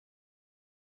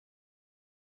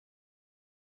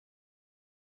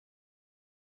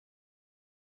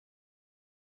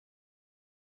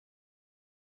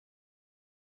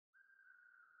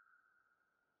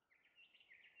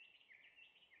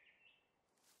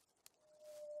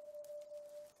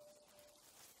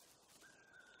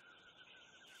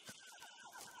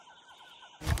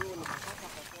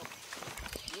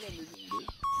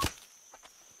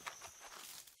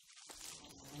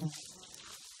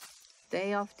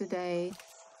day after day,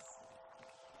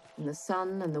 in the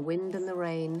sun and the wind and the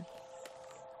rain,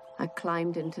 I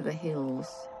climbed into the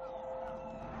hills.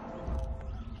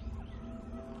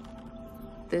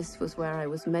 This was where I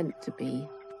was meant to be.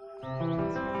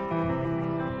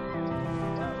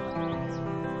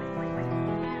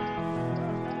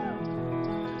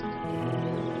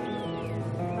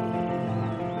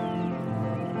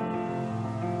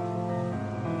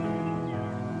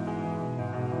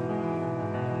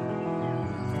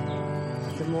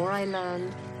 The more I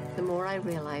learned, the more I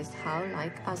realized how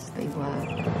like us they were.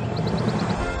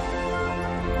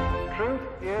 Truth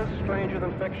is stranger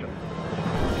than fiction,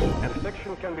 and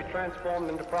fiction can be transformed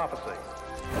into prophecy.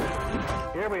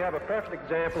 Here we have a perfect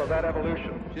example of that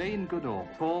evolution. Jane Goodall,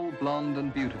 tall, blonde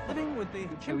and beautiful. Living with the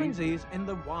chimpanzees in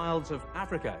the wilds of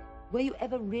Africa. Were you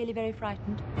ever really very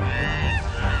frightened?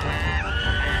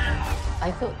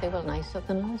 I thought they were nicer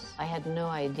than us. I had no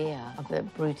idea of their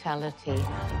brutality.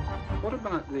 What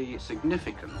about the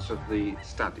significance of the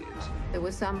studies? There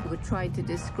were some who tried to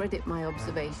discredit my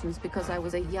observations because I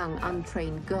was a young,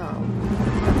 untrained girl.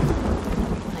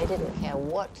 I didn't care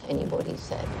what anybody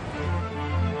said.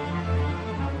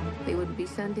 They would be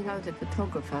sending out a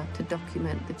photographer to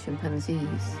document the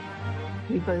chimpanzees.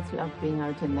 We both loved being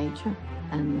out in nature,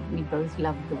 and we both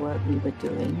loved the work we were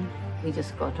doing. We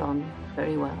just got on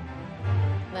very well.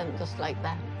 Then, just like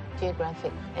that,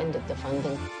 Geographic ended the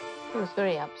funding. It was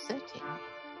very upsetting,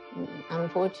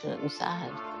 unfortunate and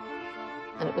sad.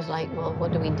 And it was like, well,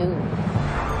 what do we do?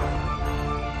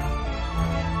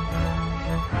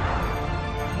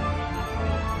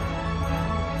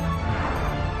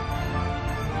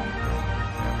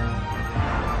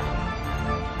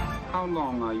 How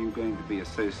long are you going to be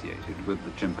associated with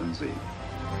the chimpanzee?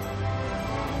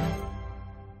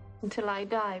 Until I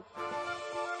die.